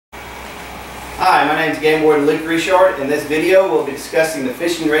Hi, my name is Game Warden Luke Richard. In this video, we'll be discussing the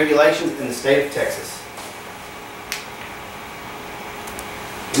fishing regulations in the state of Texas.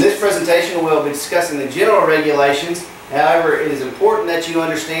 In this presentation, we'll be discussing the general regulations. However, it is important that you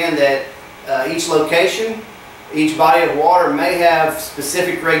understand that each location, each body of water may have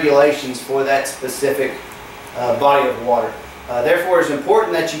specific regulations for that specific body of water. Therefore, it's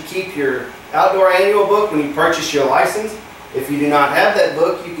important that you keep your outdoor annual book when you purchase your license. If you do not have that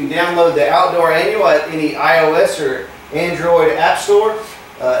book, you can download the Outdoor Annual at any iOS or Android app store.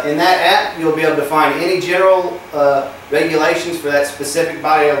 In that app, you'll be able to find any general regulations for that specific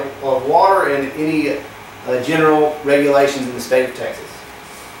body of water and any general regulations in the state of Texas.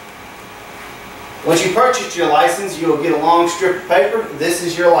 Once you purchase your license, you'll get a long strip of paper. This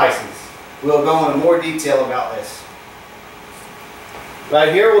is your license. We'll go into more detail about this.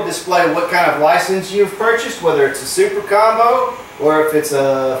 Right here will display what kind of license you've purchased, whether it's a super combo or if it's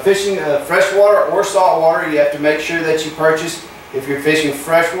a fishing freshwater or saltwater. You have to make sure that you purchase, if you're fishing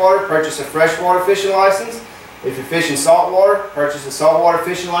freshwater, purchase a freshwater fishing license. If you're fishing saltwater, purchase a saltwater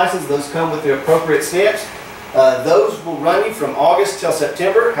fishing license. Those come with the appropriate stamps. Those will run you from August till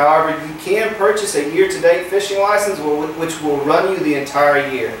September. However, you can purchase a year-to-date fishing license which will run you the entire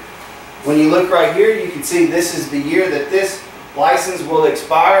year. When you look right here, you can see this is the year that this license will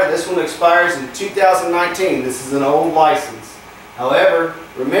expire. This one expires in 2019. This is an old license./However,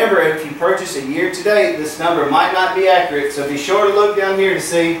 remember, if you purchase a year to date, this number might not be accurate, so be sure to look down here to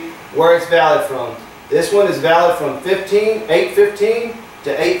see where it's valid from. This one is valid from 8/15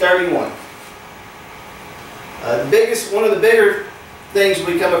 to 8/31. One of the bigger things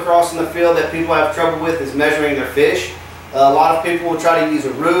we come across in the field that people have trouble with is measuring their fish. A lot of people will try to use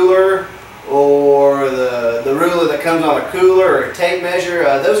a ruler or the ruler that comes on a cooler or a tape measure.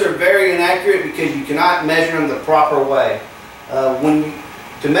 Those are very inaccurate because you cannot measure them the proper way.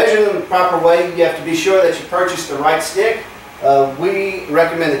 To measure them the proper way, you have to be sure that you purchase the right stick. We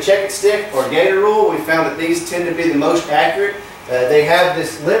recommend the Check It stick or Gator Rule. We found that these tend to be the most accurate. They have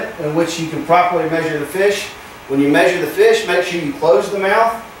this lip in which you can properly measure the fish. When you measure the fish, make sure you close the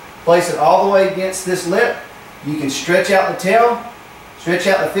mouth, place it all the way against this lip. You can stretch out the tail, stretch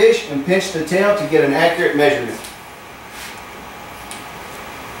out the fish, and pinch the tail to get an accurate measurement.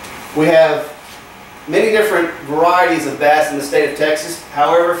 We have many different varieties of bass in the state of Texas.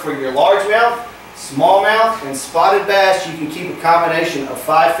 However, for your largemouth, smallmouth, and spotted bass, you can keep a combination of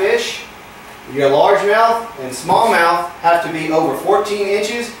 5 fish. Your largemouth and smallmouth have to be over 14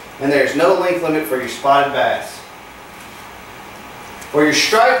 inches, and there's no length limit for your spotted bass. For your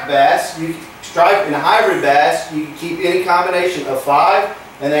striped bass, striped and hybrid bass, you can keep any combination of 5,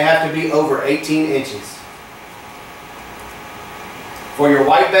 and they have to be over 18 inches. For your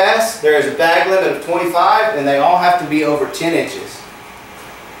white bass, there is a bag limit of 25, and they all have to be over 10 inches.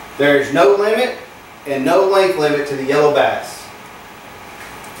 There is no limit and no length limit to the yellow bass.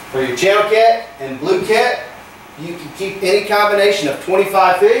 For your channel cat and blue cat, you can keep any combination of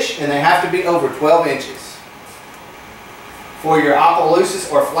 25 fish, and they have to be over 12 inches. For your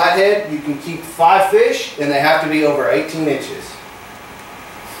Opelousas or flathead, you can keep 5 fish, and they have to be over 18 inches.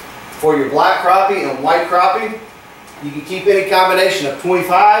 For your black crappie and white crappie, you can keep any combination of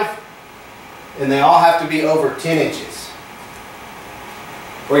 25, and they all have to be over 10 inches.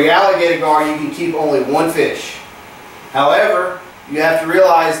 For your alligator gar, you can keep only 1 fish. However, you have to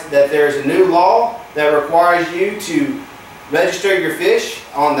realize that there is a new law that requires you to register your fish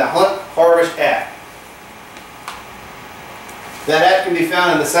on the Hunt Harvest app. That app can be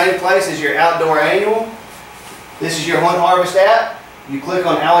found in the same place as your Outdoor Annual. This is your Hunt Harvest app. You click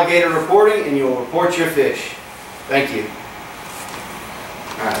on Alligator Reporting and you will report your fish. Thank you.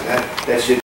 Alright, that should